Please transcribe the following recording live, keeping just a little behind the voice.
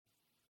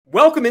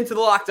Welcome into the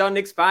Locked On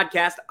Knicks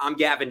podcast. I'm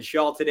Gavin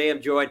Shull. Today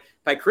I'm joined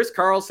by Chris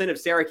Carlson of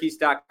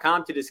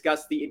Syracuse.com to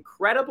discuss the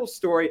incredible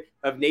story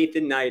of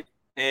Nathan Knight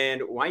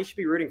and why you should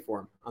be rooting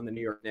for him on the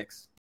New York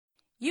Knicks.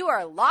 You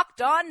are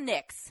Locked On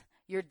Knicks,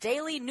 your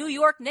daily New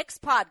York Knicks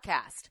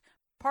podcast,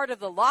 part of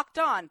the Locked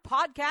On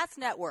Podcast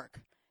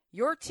Network,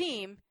 your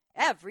team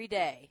every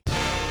day.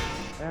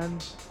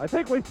 And I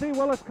think we see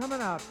Willis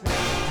coming out.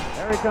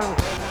 There he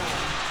comes.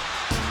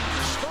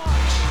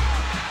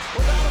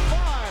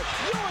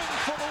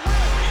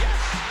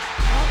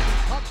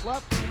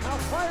 Left, now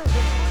fires it,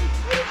 and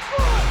he's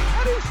good,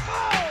 and he's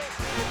fouled!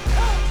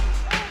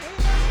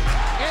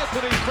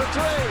 Anthony for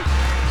three,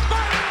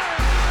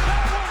 bang!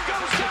 That one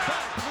goes down!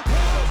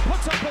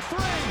 Puts up a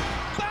three,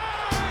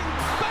 bang!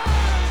 Bang!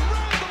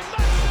 Randall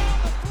knocks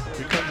down the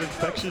three! Becomes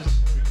infectious.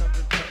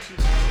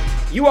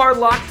 You are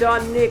Locked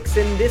On Knicks,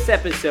 and this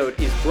episode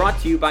is brought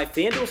to you by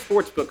FanDuel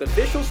Sportsbook,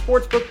 official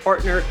sportsbook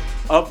partner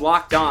of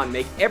Locked On.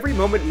 Make every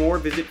moment more.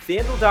 Visit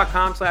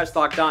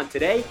FanDuel.com/LockedOn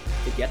today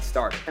to get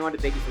started. I want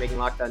to thank you for making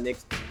Locked On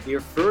Knicks your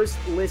first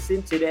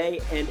listen today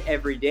and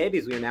every day,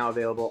 because we are now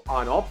available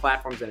on all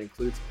platforms. That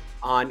includes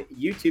on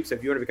YouTube. So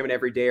if you want to become an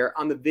everydayer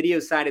on the video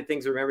side of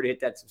things, remember to hit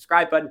that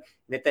subscribe button and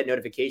hit that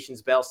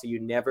notifications bell so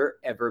you never,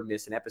 ever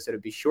miss an episode.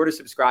 And be sure to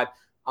subscribe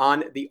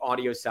on the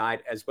audio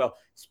side as well.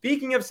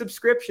 Speaking of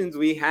subscriptions,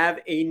 we have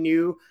a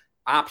new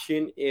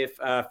option. If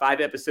 5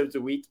 episodes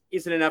a week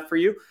isn't enough for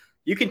you,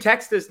 you can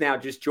text us now.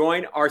 Just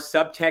join our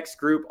subtext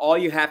group. All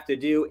you have to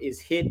do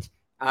is hit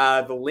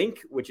the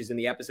link, which is in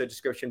the episode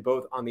description,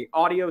 both on the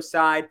audio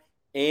side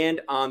and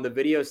on the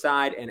video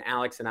side. And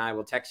Alex and I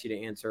will text you to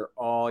answer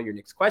all your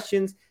Knicks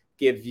questions,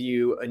 give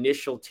you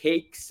initial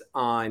takes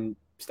on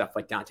stuff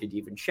like Dante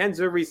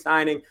DiVincenzo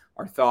re-signing,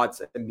 our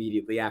thoughts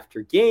immediately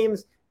after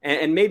games,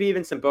 and maybe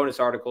even some bonus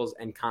articles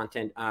and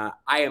content. I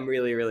am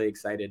really, really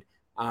excited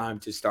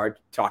to start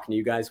talking to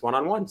you guys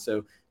one-on-one.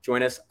 So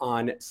join us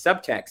on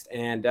Subtext.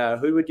 And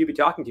who would you be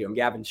talking to? I'm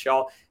Gavin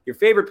Shull, your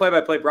favorite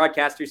play-by-play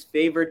broadcaster's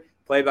favorite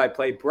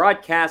play-by-play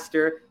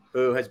broadcaster,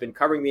 who has been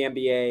covering the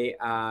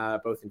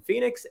NBA both in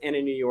Phoenix and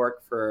in New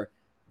York for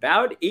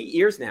about 8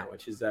 years now,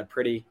 which is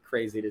pretty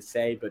crazy to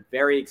say, but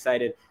very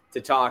excited to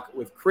talk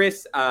with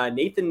Chris.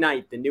 Nathan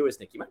Knight, the newest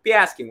Knick. You might be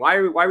asking, why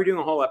are we doing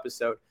a whole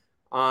episode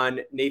on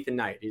Nathan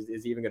Knight?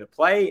 Is he even going to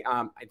play?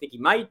 I think he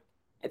might.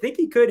 I think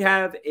he could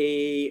have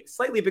a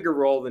slightly bigger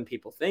role than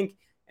people think.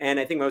 And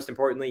I think most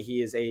importantly,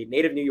 he is a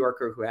native New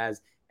Yorker who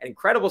has an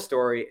incredible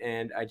story.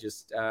 And I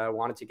just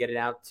wanted to get it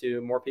out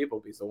to more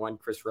people because the one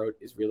Chris wrote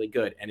is really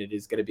good. And it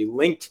is going to be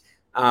linked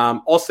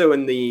also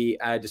in the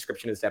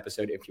description of this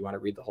episode if you want to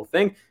read the whole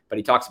thing. But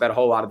he talks about a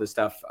whole lot of the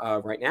stuff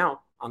right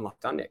now on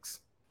Locked On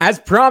Knicks. As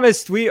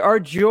promised, we are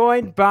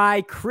joined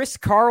by Chris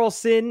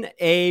Carlson,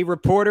 a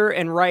reporter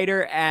and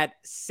writer at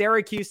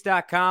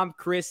Syracuse.com.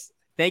 Chris,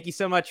 thank you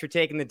so much for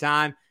taking the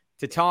time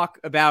to talk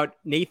about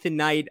Nathan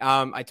Knight.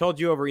 I told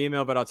you over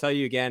email, but I'll tell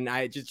you again.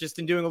 I just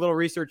in doing a little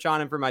research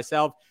on him for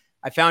myself,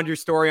 I found your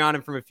story on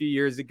him from a few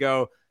years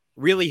ago.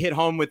 Really hit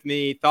home with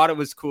me. Thought it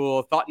was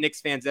cool. Thought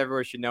Knicks fans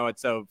everywhere should know it.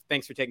 So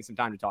thanks for taking some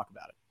time to talk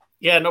about it.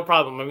 Yeah, no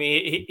problem. I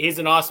mean, he's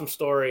an awesome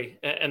story,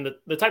 and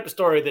the type of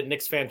story that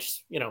Knicks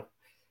fans,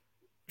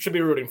 should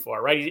be rooting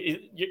for,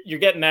 right? You're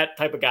getting that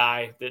type of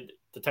guy,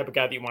 the type of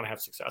guy that you want to have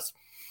success.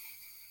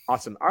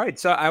 Awesome. All right.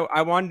 So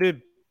I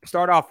wanted to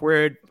start off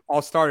where it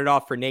all started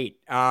off for Nate.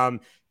 Can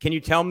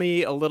you tell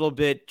me a little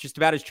bit just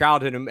about his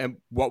childhood and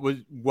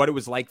what it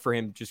was like for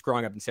him just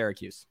growing up in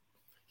Syracuse?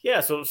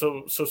 Yeah.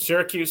 So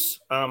Syracuse,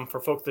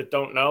 for folks that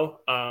don't know,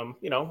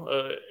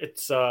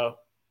 it's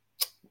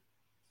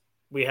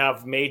we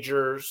have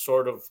major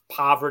sort of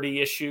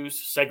poverty issues,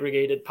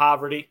 segregated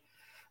poverty.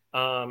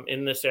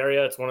 In this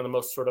area. It's one of the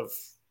most sort of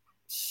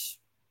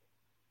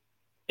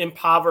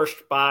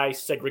impoverished by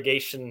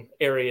segregation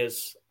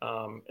areas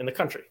in the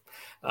country.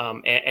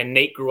 And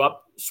Nate grew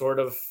up sort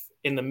of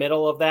in the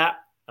middle of that.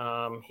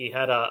 He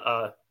had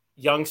a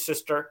young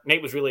sister.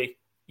 Nate was really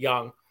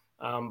young,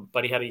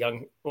 but he had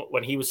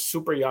when he was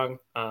super young,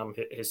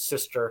 his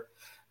sister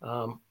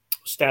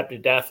stabbed to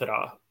death at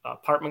a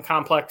apartment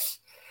complex.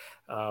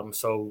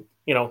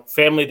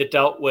 Family that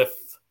dealt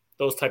with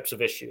those types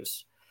of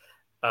issues.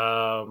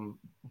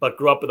 But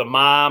grew up with a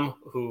mom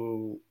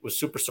who was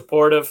super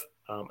supportive,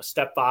 a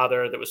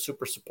stepfather that was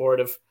super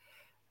supportive,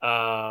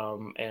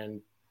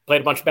 and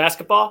played a bunch of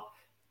basketball.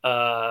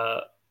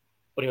 When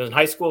he was in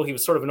high school, he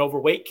was sort of an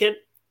overweight kid.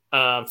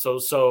 Again,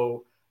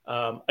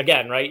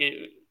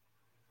 right,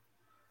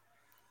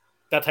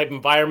 that type of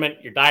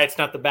environment, your diet's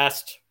not the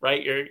best,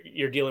 right?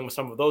 You're dealing with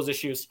some of those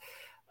issues,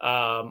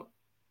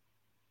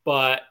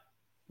 but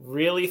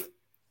really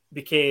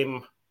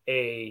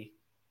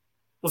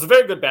was a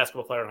very good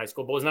basketball player in high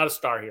school, but was not a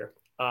star here.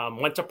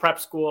 Went to prep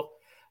school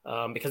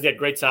because he had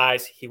great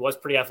size. He was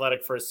pretty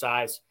athletic for his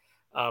size.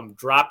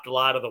 Dropped a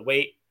lot of the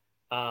weight.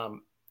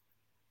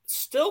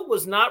 Still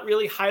was not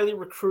really highly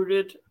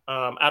recruited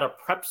out of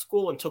prep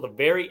school until the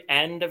very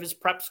end of his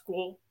prep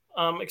school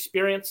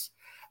experience,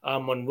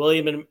 when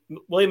William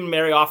and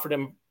Mary offered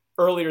him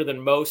earlier than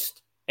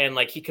most and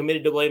like he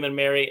committed to William and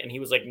Mary, and he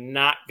was like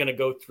not going to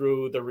go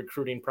through the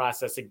recruiting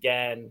process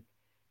again.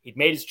 He'd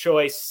made his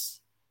choice.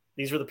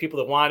 These were the people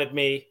that wanted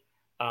me.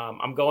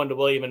 I'm going to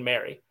William and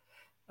Mary.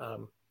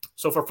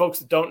 So for folks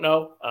that don't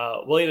know,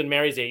 William and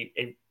Mary's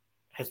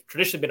has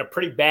traditionally been a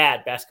pretty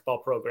bad basketball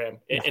program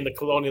in the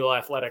Colonial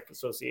Athletic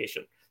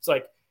Association. It's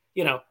like,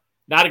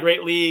 not a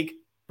great league,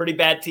 pretty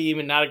bad team,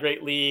 and not a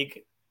great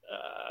league.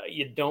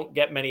 You don't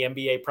get many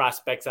NBA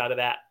prospects out of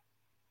that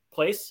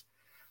place.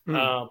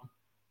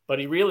 But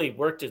he really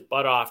worked his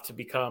butt off to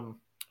become,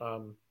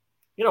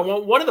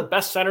 one of the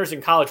best centers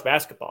in college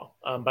basketball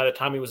by the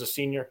time he was a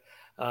senior.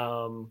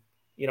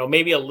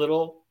 Maybe a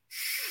little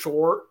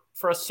short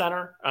for a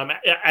center.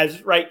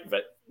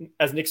 But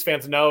as Knicks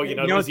fans know,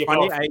 it's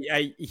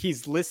funny.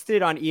 He's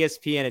listed on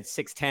ESPN at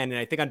 6'10", and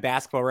I think on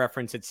Basketball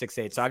Reference at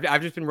 6'8". So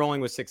I've just been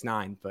rolling with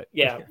 6'9". But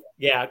yeah,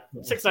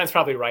 6'9" is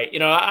probably right.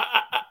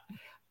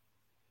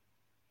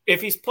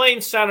 If he's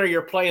playing center,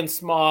 you're playing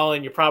small,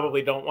 and you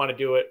probably don't want to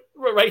do it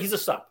right. He's a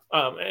sub,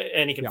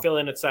 and he can fill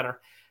in at center.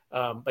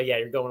 But yeah,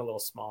 you're going a little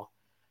small.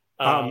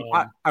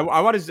 I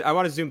want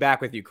to zoom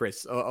back with you,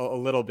 Chris, a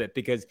little bit,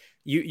 because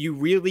you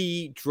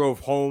really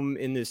drove home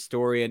in this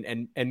story,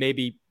 and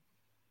maybe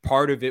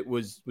part of it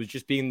was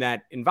just being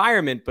that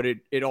environment, but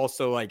it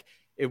also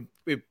it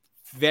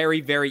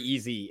very, very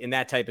easy in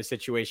that type of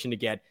situation to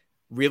get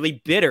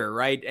really bitter,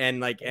 right?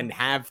 And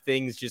have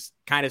things just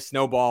kind of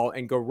snowball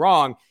and go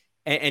wrong.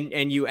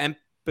 And you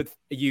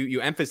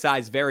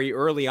emphasize very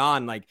early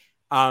on,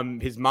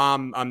 his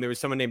mom, there was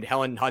someone named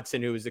Helen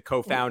Hudson, who was the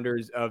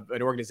co-founders of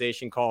an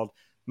organization called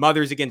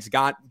Mothers Against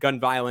Gun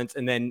Violence.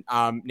 And then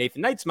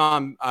Nathan Knight's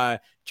mom,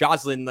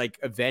 Jocelyn,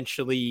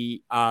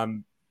 eventually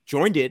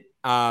joined it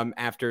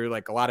after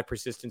a lot of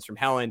persistence from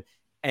Helen.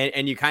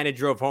 And you kind of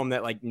drove home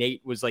that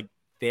Nate was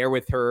there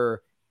with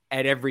her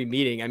at every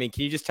meeting. I mean,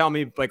 can you just tell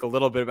me a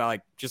little bit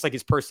about just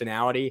his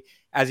personality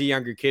as a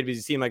younger kid? Because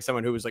he seemed like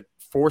someone who was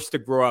forced to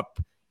grow up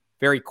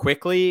very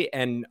quickly,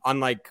 and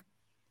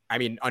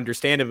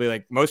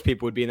understandably, most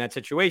people would be in that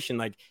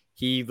situation,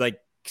 he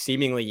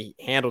seemingly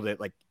handled it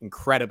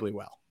incredibly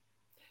well.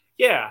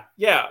 Yeah.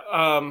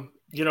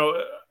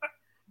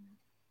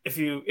 If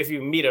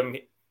you meet him,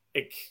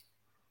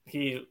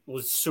 he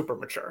was super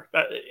mature,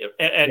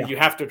 and you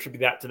have to attribute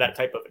that to that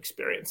type of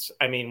experience.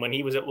 I mean, when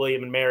he was at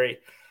William and Mary,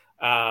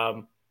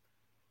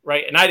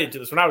 right. And I didn't do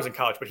this when I was in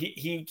college, but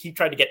he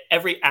tried to get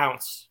every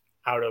ounce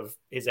out of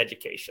his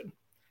education.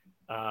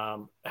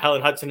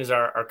 Helen Hudson is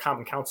our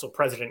Common Council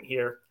president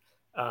here.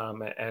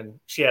 And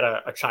she had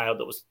a child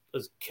that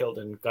was killed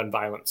in gun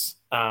violence.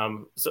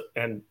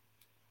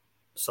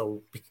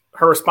 So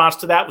her response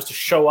to that was to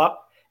show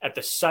up at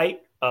the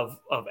site of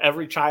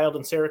every child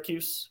in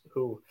Syracuse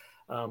who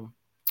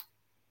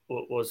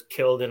was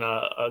killed in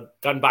a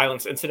gun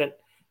violence incident,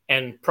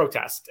 and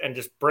protest and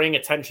just bring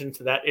attention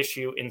to that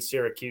issue in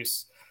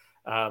Syracuse.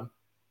 And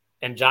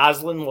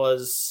Jocelyn, who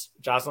was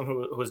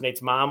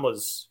Nate's mom,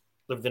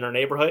 lived in her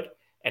neighborhood,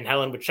 and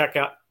Helen would check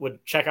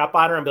up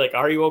on her and be like,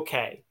 "Are you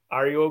okay?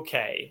 Are you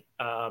okay?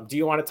 Do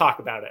you want to talk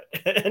about it?"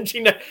 And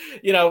she,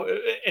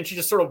 and she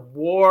just sort of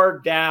wore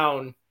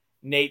down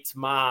Nate's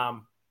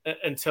mom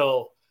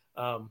until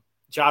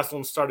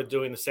Jocelyn started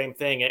doing the same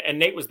thing. And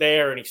Nate was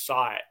there and he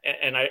saw it.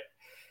 And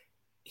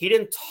he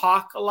didn't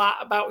talk a lot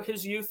about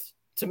his youth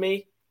to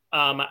me.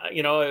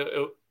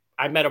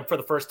 I met him for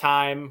the first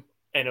time,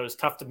 and it was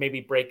tough to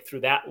maybe break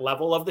through that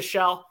level of the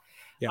shell.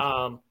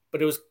 Yeah.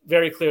 But it was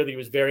very clear that he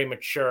was very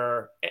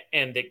mature,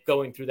 and that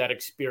going through that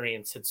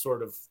experience had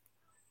sort of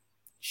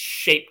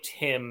shaped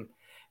him,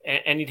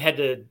 and he'd had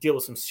to deal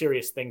with some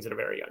serious things at a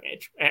very young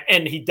age,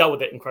 and he dealt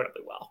with it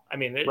incredibly well. I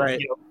mean,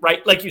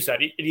 right. Like you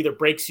said, it either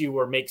breaks you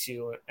or makes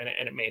you, and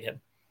it made him.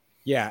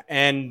 Yeah.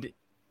 And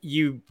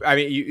you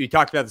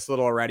talked about this a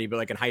little already,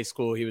 but in high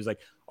school, he was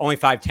only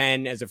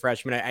 5'10" as a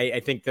freshman. I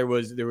think there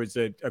was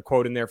a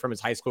quote in there from his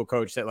high school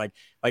coach that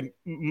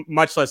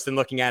much less than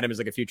looking at him as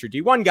a future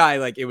D1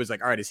 guy, it was all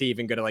right, is he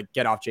even going to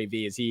get off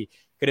JV? Is he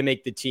going to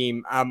make the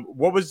team?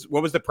 What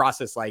was the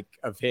process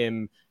of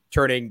him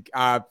turning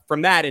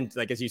from that into,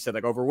 as you said,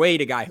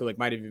 overweight, a guy who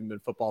might have even been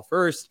football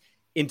first,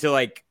 into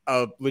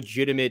a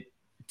legitimate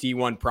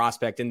D1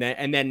 prospect? And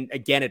then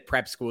again at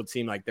prep school, it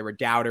seemed like there were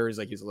doubters,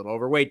 he was a little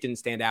overweight, didn't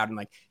stand out,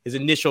 and his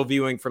initial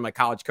viewing from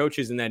college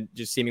coaches, and then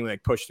just seemingly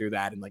pushed through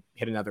that and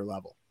hit another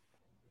level.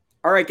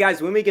 All right,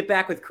 guys, when we get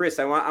back with Chris,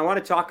 I want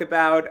to talk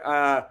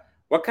about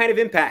what kind of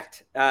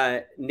impact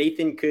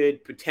Nathan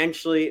could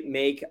potentially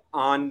make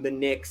on the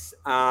Knicks,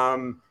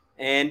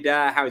 and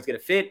how he's going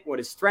to fit, what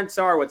his strengths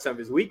are, what some of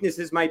his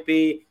weaknesses might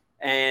be,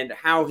 and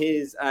how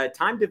his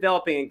time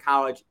developing in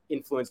college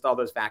influenced all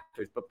those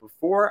factors. But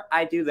before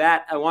I do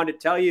that, I want to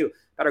tell you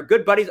about our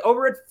good buddies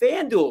over at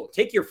FanDuel.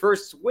 Take your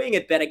first swing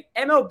at betting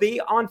MLB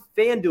on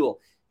FanDuel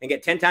and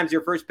get 10 times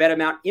your first bet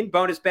amount in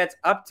bonus bets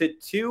up to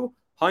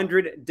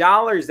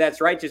 $200. That's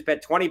right. Just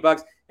bet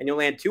 $20 and you'll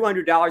land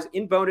 $200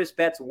 in bonus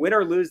bets, win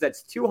or lose.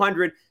 That's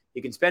 $200.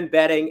 You can spend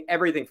betting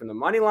everything from the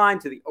money line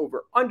to the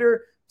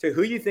over-under to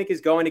who you think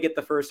is going to get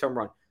the first home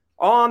run.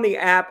 All on the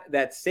app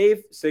that's safe,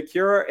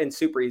 secure, and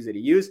super easy to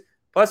use.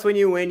 Plus, when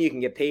you win, you can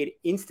get paid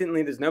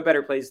instantly. There's no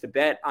better place to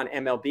bet on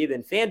MLB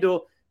than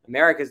FanDuel,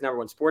 America's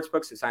 #1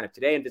 sportsbook. So sign up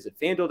today and visit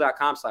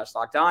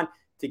FanDuel.com/lockedon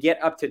to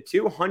get up to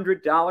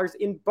 $200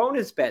 in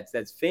bonus bets.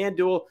 That's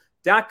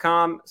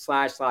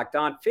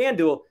FanDuel.com/lockedon.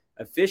 FanDuel,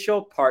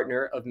 official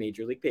partner of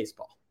Major League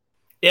Baseball.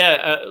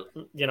 Yeah,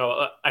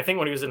 I think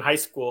when he was in high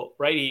school,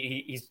 right,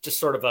 he's just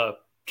sort of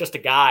just a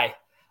guy,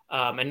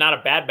 and not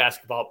a bad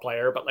basketball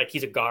player, but like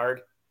he's a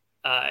guard,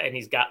 and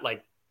he's got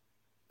like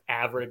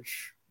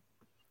average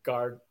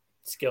guard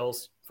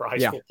skills for a high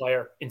school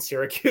player in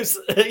Syracuse.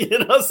 So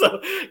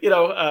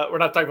we're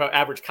not talking about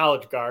average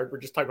college guard. We're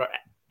just talking about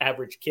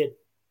average kid,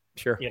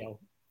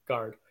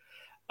 guard.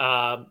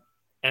 And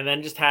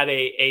then just had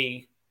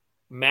a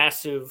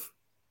massive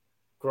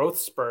growth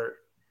spurt.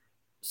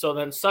 So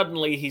then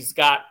suddenly he's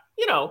got,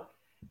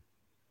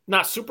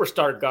 not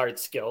superstar guard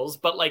skills,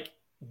 but like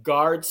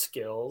guard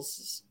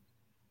skills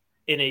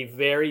in a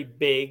very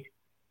big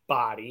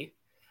body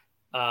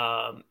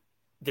that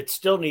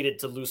still needed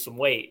to lose some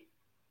weight.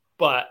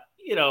 But,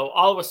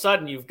 all of a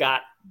sudden you've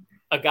got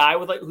a guy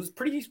with who's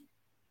pretty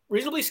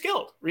reasonably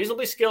skilled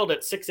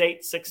at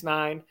 6'8",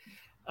 6'9".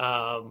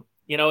 And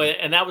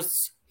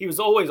he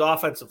was always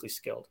offensively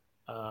skilled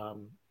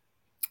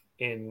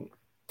in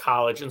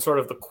college, and sort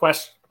of the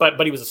question, but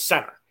he was a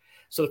center.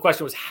 So the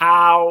question was,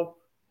 how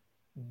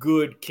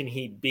good can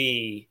he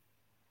be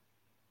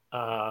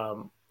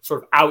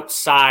sort of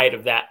outside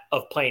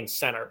of playing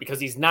center? Because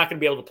he's not going to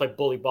be able to play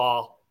bully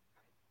ball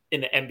in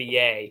the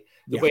NBA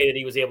the way that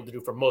he was able to do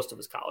for most of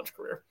his college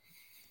career.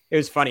 It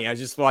was funny. I was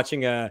just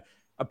watching a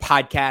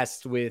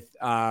podcast with,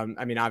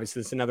 obviously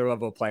it's another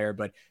level player,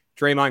 but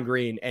Draymond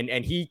Green,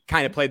 and he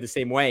kind of played the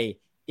same way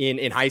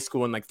in high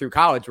school and like through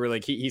college, where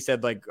like he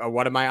said like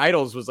one of my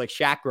idols was like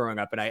Shaq growing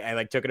up, and I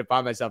like took it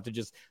upon myself to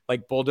just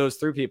like bulldoze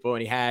through people.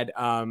 And he had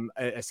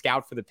a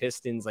scout for the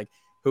Pistons, like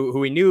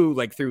who he knew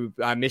like through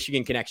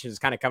Michigan connections,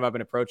 kind of come up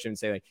and approach him and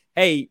say like,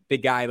 "Hey,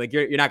 big guy, like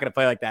you're not going to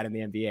play like that in the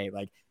NBA."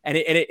 Like, and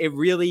it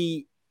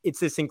really, it's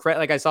this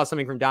incredible. Like I saw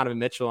something from Donovan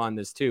Mitchell on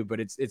this too,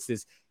 but it's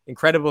this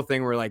incredible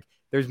thing where like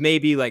there's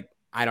maybe like,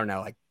 I don't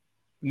know, like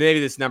maybe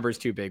this number is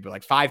too big, but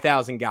like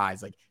 5,000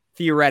 guys, like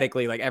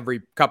theoretically, like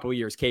every couple of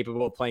years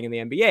capable of playing in the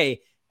NBA.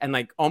 And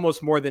like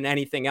almost more than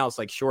anything else,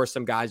 like sure,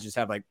 some guys just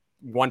have like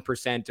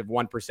 1% of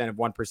 1% of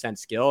 1%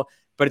 skill,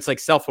 but it's like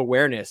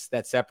self-awareness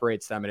that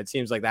separates them. And it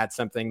seems like that's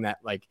something that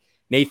like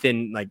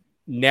Nathan like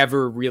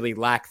never really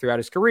lacked throughout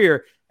his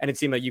career. And it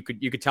seemed like you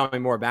could tell me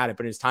more about it,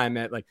 but in his time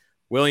at like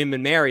William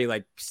and Mary,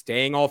 like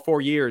staying all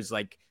 4 years,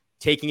 like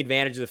taking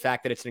advantage of the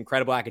fact that it's an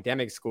incredible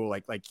academic school,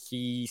 like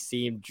he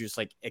seemed just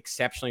like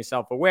exceptionally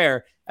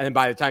self-aware. And then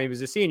by the time he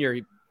was a senior,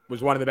 he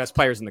was one of the best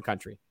players in the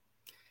country.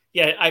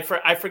 Yeah,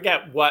 I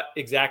forget what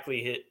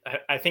exactly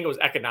I think it was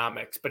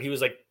economics, but he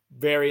was like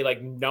very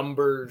like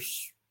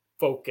numbers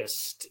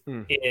focused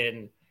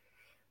in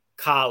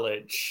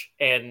college.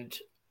 And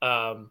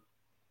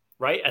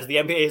right, as the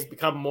NBA has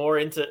become more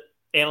into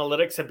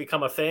analytics, have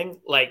become a thing,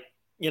 like,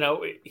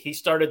 he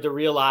started to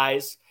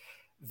realize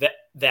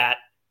that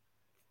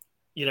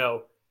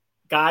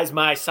guys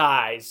my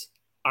size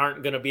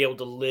aren't going to be able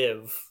to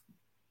live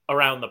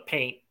around the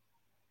paint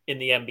in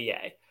the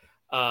NBA.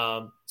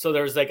 So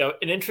there's like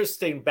an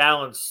interesting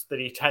balance that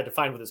he had to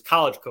find with his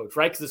college coach,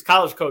 right? Because his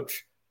college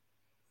coach,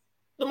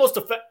 the most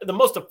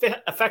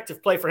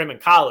effective play for him in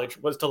college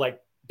was to like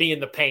be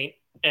in the paint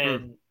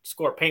and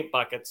score paint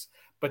buckets,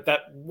 but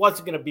that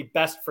wasn't going to be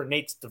best for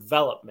Nate's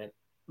development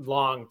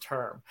long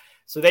term.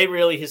 So they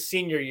really, his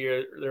senior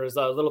year, there was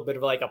a little bit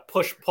of like a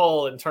push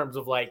pull in terms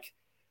of like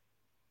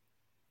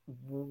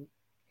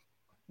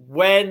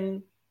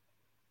when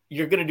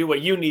you're going to do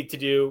what you need to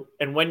do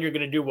and when you're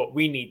going to do what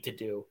we need to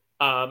do.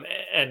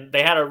 And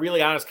they had a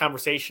really honest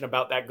conversation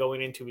about that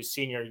going into his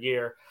senior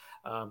year.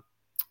 At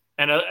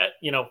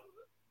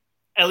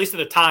least at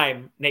the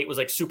time, Nate was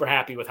like super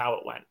happy with how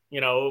it went,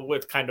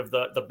 with kind of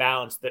the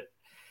balance that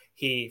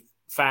he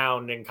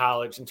found in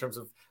college in terms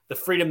of the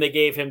freedom they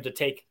gave him to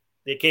take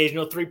the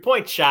occasional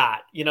 3-point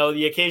shot,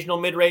 the occasional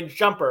mid-range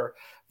jumper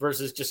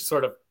versus just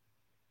sort of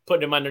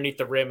putting him underneath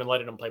the rim and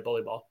letting him play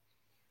bully ball.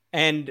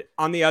 And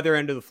on the other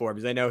end of the floor,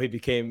 because I know he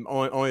became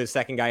only the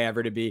second guy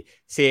ever to be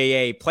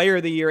CAA Player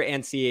of the Year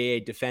and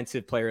CAA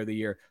Defensive Player of the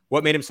Year.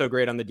 What made him so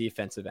great on the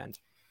defensive end?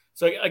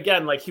 So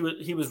again, like he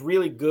was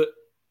really good.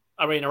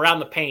 I mean, around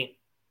the paint.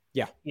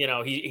 Yeah.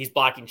 He's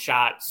blocking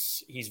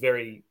shots. He's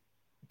very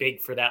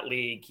big for that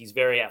league. He's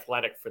very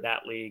athletic for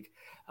that league.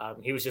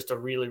 He was just a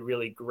really,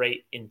 really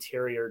great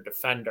interior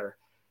defender.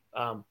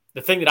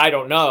 The thing that I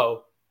don't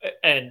know,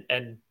 and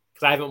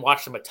because I haven't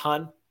watched him a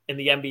ton in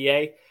the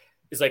NBA,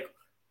 is like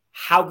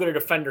how good a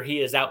defender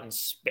he is out in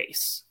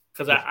space.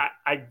 Because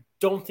I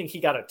don't think he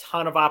got a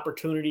ton of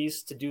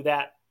opportunities to do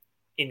that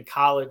in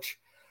college.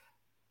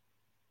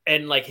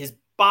 And like his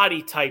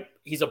body type,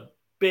 he's a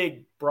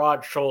big,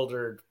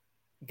 broad-shouldered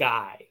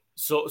guy.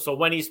 So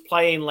when he's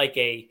playing like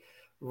a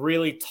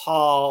really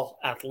tall,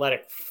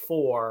 athletic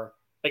 4,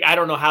 like I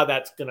don't know how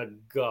that's gonna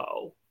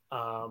go.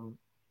 And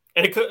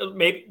it could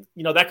maybe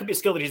that could be a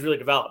skill that he's really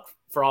developed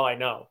for all I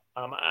know.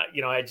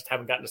 I just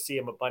haven't gotten to see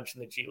him a bunch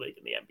in the G League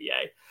and the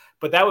NBA.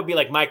 But that would be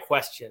like my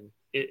question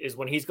is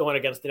when he's going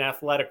against an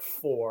athletic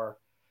 4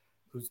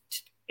 who's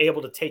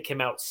able to take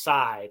him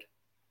outside,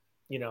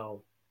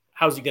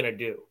 how's he going to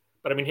do?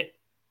 But I mean,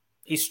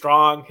 he's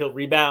strong. He'll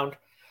rebound.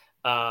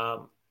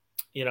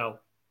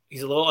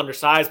 He's a little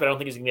undersized, but I don't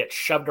think he's going to get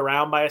shoved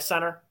around by a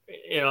center.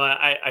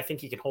 I think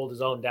he can hold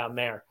his own down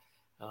there.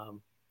 I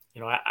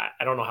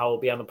don't know how he'll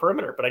be on the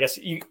perimeter, but I guess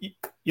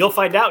you'll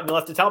find out and you'll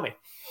have to tell me.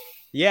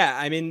 Yeah,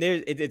 I mean,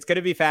 it's going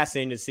to be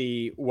fascinating to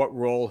see what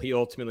role he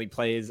ultimately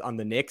plays on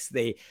the Knicks.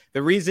 The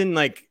reason,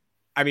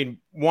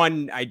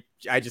 one,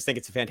 I just think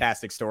it's a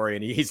fantastic story,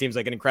 and he seems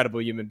like an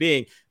incredible human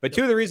being. But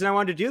two, the reason I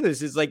wanted to do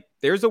this is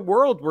there's a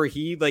world where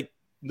he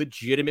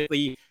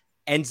legitimately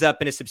ends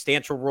up in a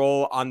substantial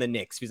role on the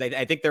Knicks, because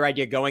I think their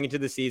idea going into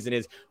the season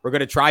is we're going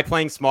to try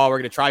playing small. We're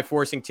going to try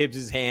forcing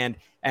Tibbs' hand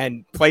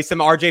and play some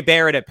RJ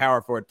Barrett at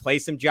power forward, play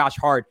some Josh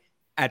Hart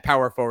at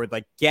power forward,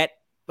 get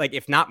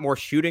if not more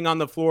shooting on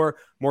the floor,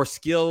 more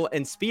skill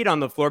and speed on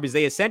the floor, because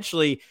they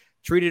essentially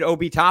treated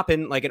Obi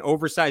Toppin like an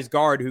oversized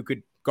guard who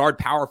could guard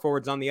power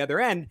forwards on the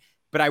other end.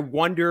 But I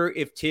wonder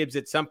if Tibbs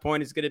at some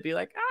point is going to be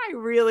like, I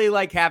really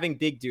like having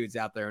big dudes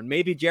out there. And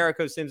maybe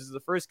Jericho Sims is the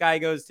first guy he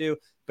goes to.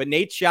 But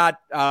Nate shot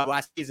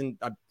last season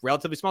a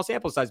relatively small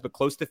sample size, but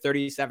close to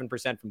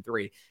 37% from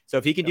 3. So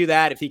if he can do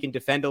that, if he can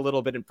defend a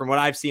little bit, and from what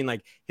I've seen,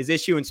 his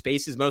issue in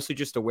space is mostly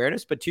just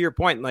awareness. But to your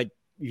point,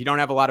 you don't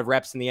have a lot of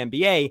reps in the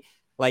NBA,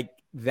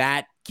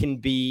 that can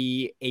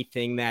be a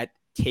thing that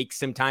takes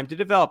some time to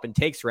develop and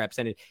takes reps.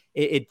 And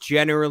it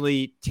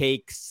generally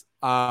takes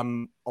a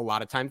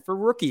lot of time for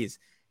rookies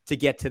to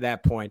get to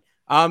that point.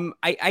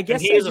 I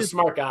guess and he is a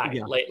smart guy.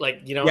 Yeah.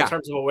 In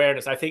terms of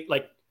awareness, I think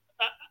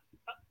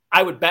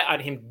I would bet on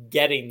him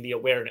getting the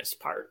awareness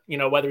part,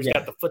 whether he's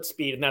got the foot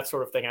speed and that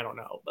sort of thing. I don't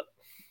know, but.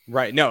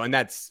 Right. No. And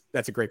that's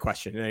a great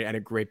question and a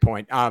great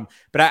point. But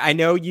I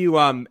know you,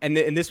 and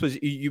this was,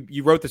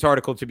 you wrote this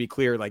article, to be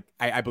clear,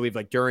 I believe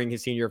during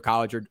his senior year of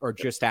college or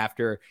just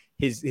after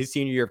his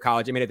senior year of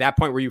college. I mean, at that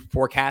point, were you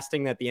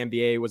forecasting that the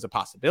NBA was a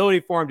possibility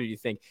for him? Did you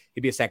think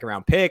he'd be a 2nd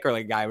round pick, or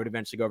a guy would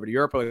eventually go over to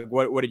Europe? Or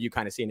what did you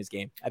kind of see in his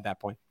game at that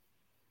point?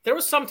 There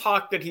was some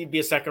talk that he'd be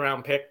a 2nd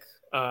round pick,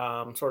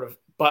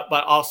 but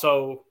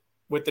also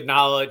with the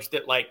knowledge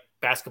that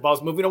basketball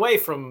is moving away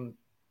from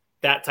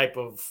that type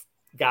of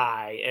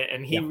guy,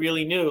 and he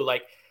really knew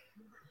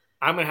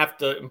I'm gonna have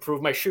to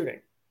improve my shooting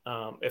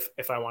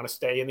if I want to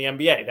stay in the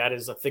NBA. That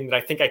is a thing that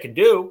I think I can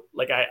do.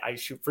 I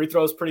shoot free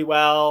throws pretty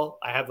well.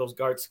 I have those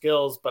guard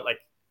skills, but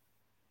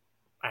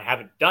I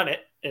haven't done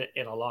it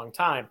in a long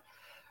time.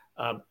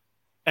 And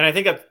I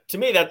think to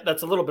me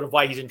that's a little bit of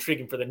why he's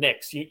intriguing for the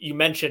Knicks. You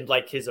mentioned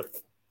his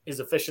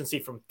efficiency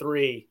from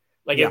 3,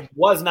 it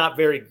was not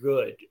very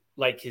good.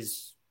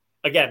 His,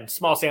 again,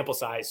 small sample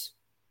size,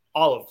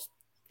 all of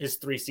his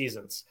 3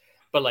 seasons.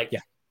 But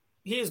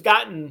he has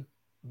gotten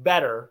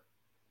better,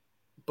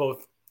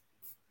 both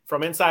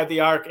from inside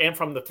the arc and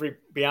from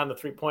beyond the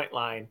 3-point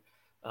line.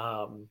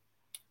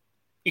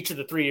 Each of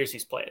the 3 years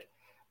he's played,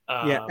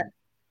 and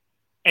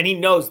he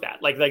knows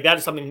that. That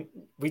is something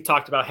we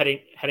talked about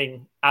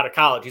heading out of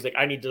college. He's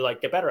I need to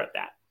get better at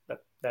that.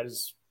 That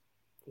is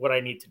what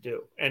I need to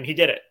do, and he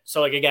did it.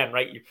 So again,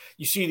 right?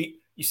 You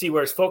see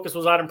where his focus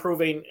was on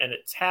improving, and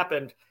it's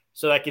happened.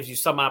 So that gives you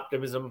some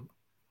optimism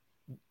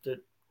that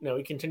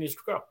he continues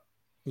to grow.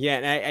 Yeah,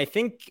 and I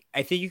think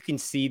you can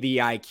see the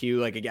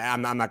IQ.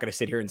 Again, I'm not going to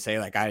sit here and say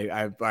I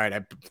all right, I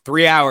have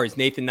 3 hours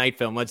Nathan Knight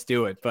film, let's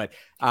do it. But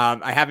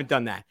I haven't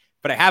done that.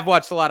 But I have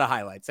watched a lot of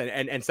highlights,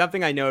 and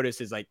something I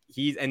noticed is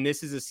and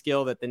this is a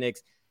skill that the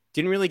Knicks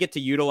didn't really get to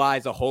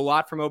utilize a whole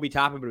lot from Obi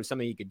Toppin, but it was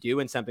something he could do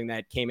and something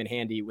that came in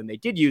handy when they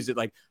did use it.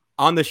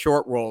 On the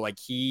short roll,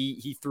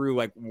 he threw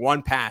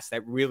one pass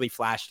that really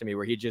flashed to me,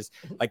 where he just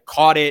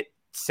caught it,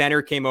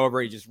 center came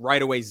over, he just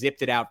right away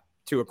zipped it out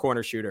to a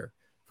corner shooter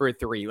for a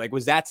 3.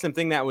 Was that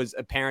something that was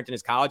apparent in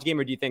his college game,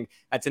 or do you think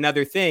that's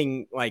another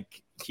thing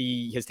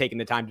he has taken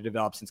the time to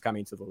develop since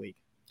coming to the league?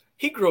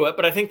 He grew it,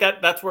 but I think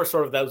that's where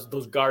sort of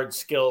those guard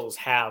skills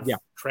have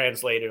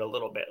translated a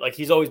little bit.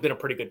 He's always been a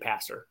pretty good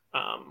passer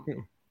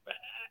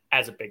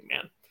as a big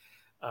man.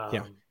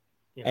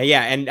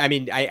 And I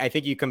mean, I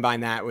think you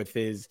combine that with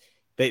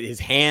his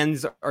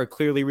hands are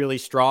clearly really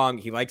strong.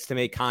 He likes to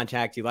make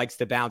contact. He likes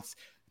to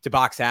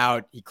box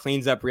out. He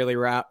cleans up really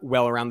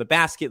well around the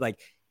basket.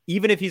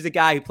 Even if he's a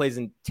guy who plays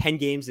in 10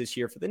 games this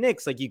year for the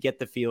Knicks, you get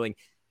the feeling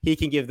he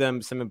can give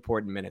them some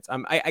important minutes.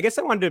 I guess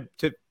I wanted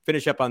to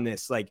finish up on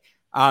this.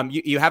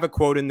 You have a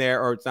quote in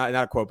there, or it's not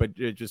a quote, but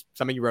just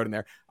something you wrote in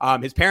there.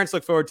 His parents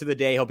look forward to the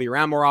day he'll be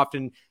around more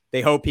often.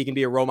 They hope he can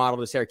be a role model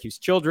to Syracuse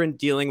children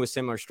dealing with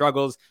similar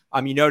struggles.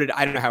 You noted,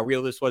 I don't know how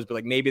real this was,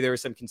 but maybe there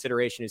was some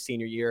consideration his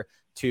senior year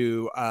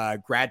to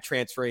grad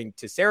transferring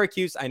to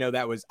Syracuse. I know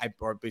that was,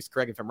 or at least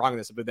correct me if I'm wrong on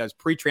this, but that was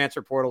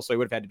pre-transfer portal, so he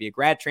would have had to be a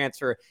grad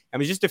transfer. I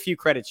was just a few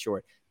credits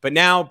short. But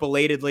now,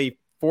 belatedly,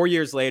 4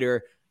 years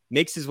later,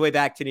 makes his way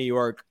back to New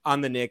York on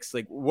the Knicks.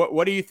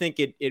 What do you think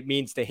it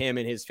means to him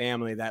and his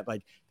family that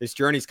this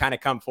journey's kind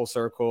of come full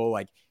circle?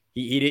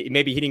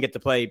 maybe he didn't get to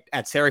play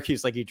at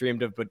Syracuse like he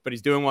dreamed of, but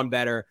he's doing one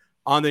better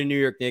on the New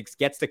York Knicks,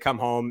 gets to come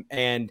home.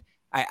 And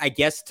I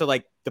guess to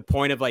like the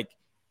point of like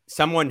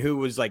someone who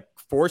was like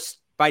forced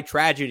by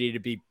tragedy to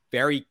be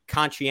very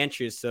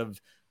conscientious of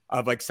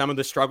like some of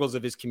the struggles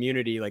of his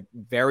community, like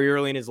very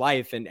early in his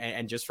life,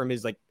 and just from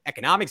his like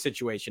economic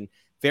situation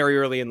very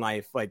early in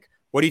life. Like,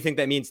 what do you think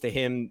that means to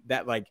him?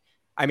 That like,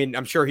 I mean,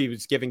 I'm sure he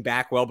was giving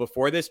back well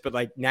before this, but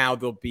like now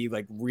there'll be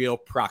like real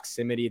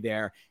proximity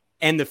there.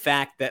 And the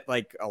fact that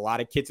like a lot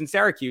of kids in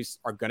Syracuse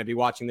are going to be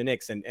watching the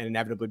Knicks and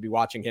inevitably be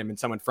watching him, and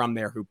someone from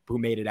there who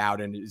made it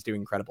out and is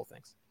doing incredible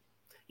things.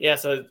 Yeah.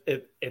 So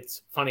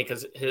it's funny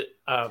because,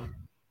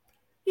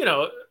 you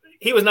know,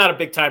 he was not a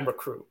big time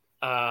recruit.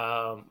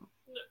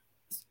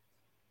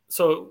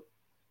 So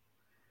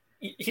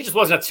he just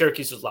wasn't at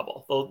Syracuse's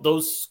level.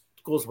 Those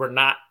schools were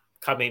not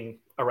coming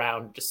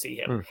around to see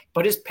him.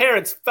 But his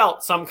parents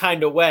felt some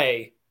kind of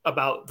way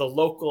about the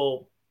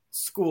local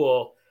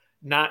school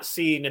not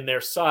seeing in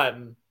their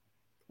son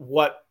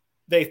what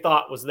they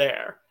thought was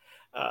there.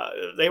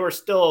 They were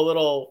still a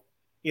little,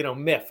 you know,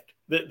 miffed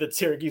that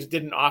Syracuse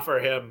didn't offer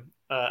him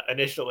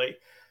initially.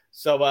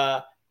 So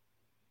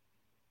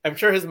I'm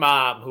sure his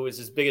mom, who is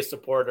his biggest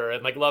supporter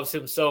and like loves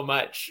him so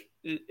much,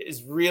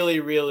 is really,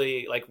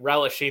 really like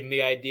relishing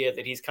the idea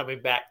that he's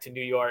coming back to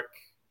New York,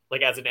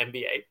 like as an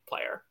NBA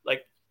player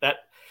like that.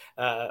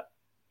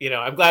 You know,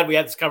 I'm glad we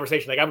had this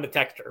conversation. Like, I'm going to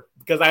text her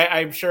because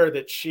I'm sure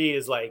that she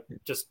is like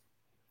just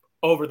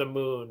over the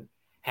moon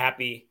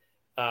happy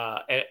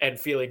and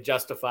feeling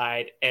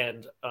justified.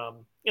 And,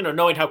 you know,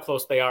 knowing how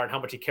close they are and how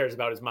much he cares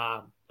about his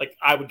mom. Like,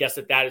 I would guess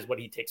that is what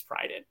he takes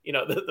pride in, you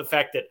know, the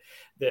fact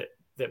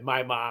that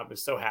my mom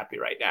is so happy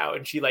right now.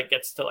 And she like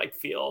gets to like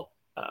feel,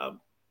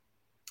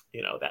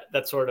 you know,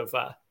 that sort of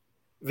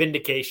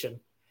vindication.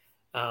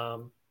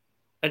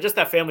 And just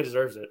that family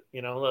deserves it,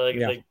 you know,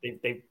 like,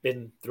 they've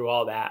been through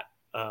all that,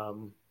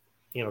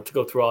 you know, to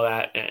go through all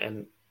that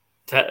and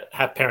to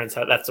have parents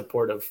have that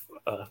support of,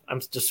 I'm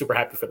just super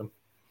happy for them.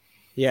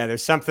 Yeah,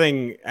 there's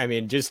something, I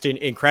mean, just an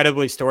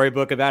incredibly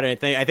storybook about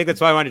it. I think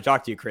that's why I wanted to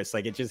talk to you, Chris.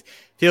 Like, it just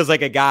feels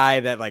like a guy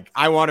that like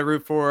I want to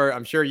root for.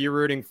 I'm sure you're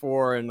rooting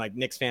for, and like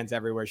Knicks fans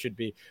everywhere should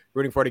be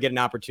rooting for, to get an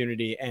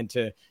opportunity and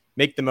to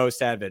make the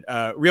most out of it.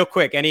 Real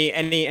quick,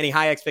 any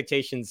high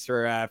expectations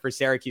for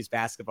Syracuse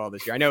basketball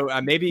this year? I know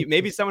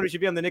maybe someone who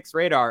should be on the Knicks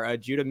radar,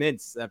 Judah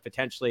Mintz,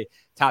 potentially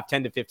top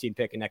 10 to 15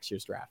 pick in next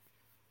year's draft.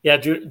 Yeah,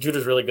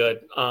 Judah's really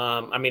good.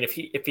 I mean, if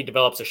he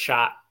develops a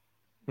shot,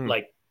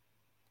 like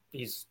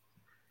he's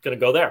going to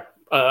go there,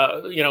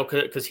 you know,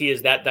 because he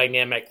is that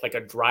dynamic, like a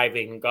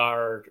driving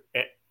guard.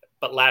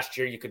 But last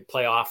year you could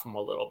play off him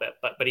a little bit,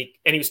 but he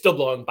was still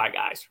blowing by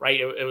guys, right?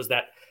 It was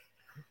that,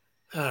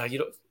 you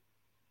know,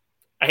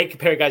 I hate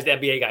comparing guys to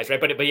NBA guys, right?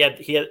 But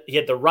he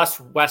had the Russ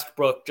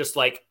Westbrook, just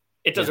like,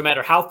 it doesn't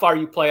matter how far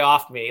you play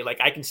off me,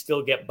 like I can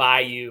still get by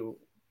you,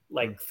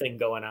 like thing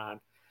going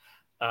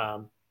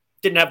on.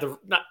 Didn't have the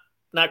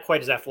not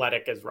quite as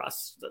athletic as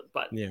Russ,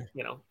 but you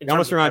know, it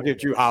almost reminds me of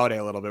Drew Holiday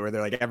a little bit, where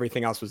they're like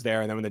everything else was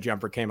there, and then when the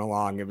jumper came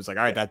along, it was like,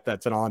 all right,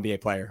 that's an All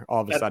NBA player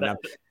all of a sudden.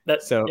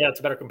 It's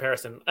a better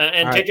comparison.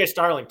 And JJ right.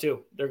 Starling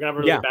too. They're gonna have a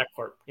really good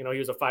backcourt. You know, he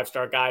was a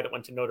 5-star guy that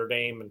went to Notre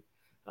Dame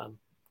and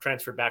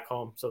transferred back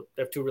home, so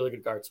they have two really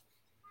good guards.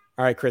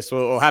 All right, Chris,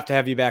 we'll have to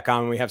have you back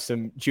on when we have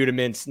some Judah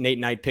Mintz, Nate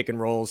Knight pick and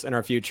rolls in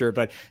our future.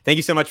 But thank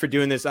you so much for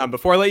doing this.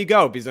 Before I let you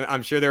go, because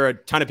I'm sure there are a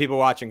ton of people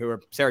watching who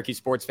are Syracuse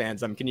sports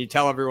fans, can you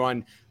tell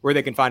everyone where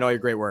they can find all your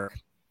great work?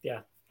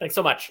 Yeah, thanks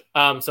so much.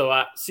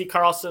 So see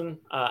Carlson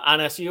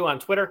on SU on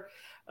Twitter.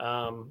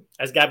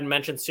 As Gavin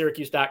mentioned,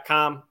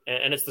 Syracuse.com.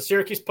 And it's the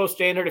Syracuse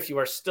Post-Standard if you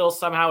are still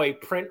somehow a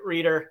print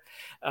reader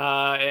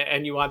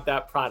and you want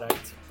that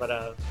product. But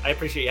I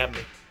appreciate you having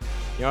me.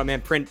 You know,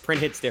 man, print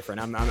hits different.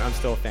 I'm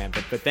still a fan,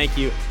 but thank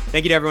you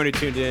to everyone who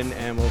tuned in,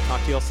 and we'll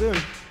talk to you all soon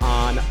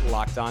on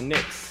Locked On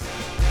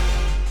Knicks.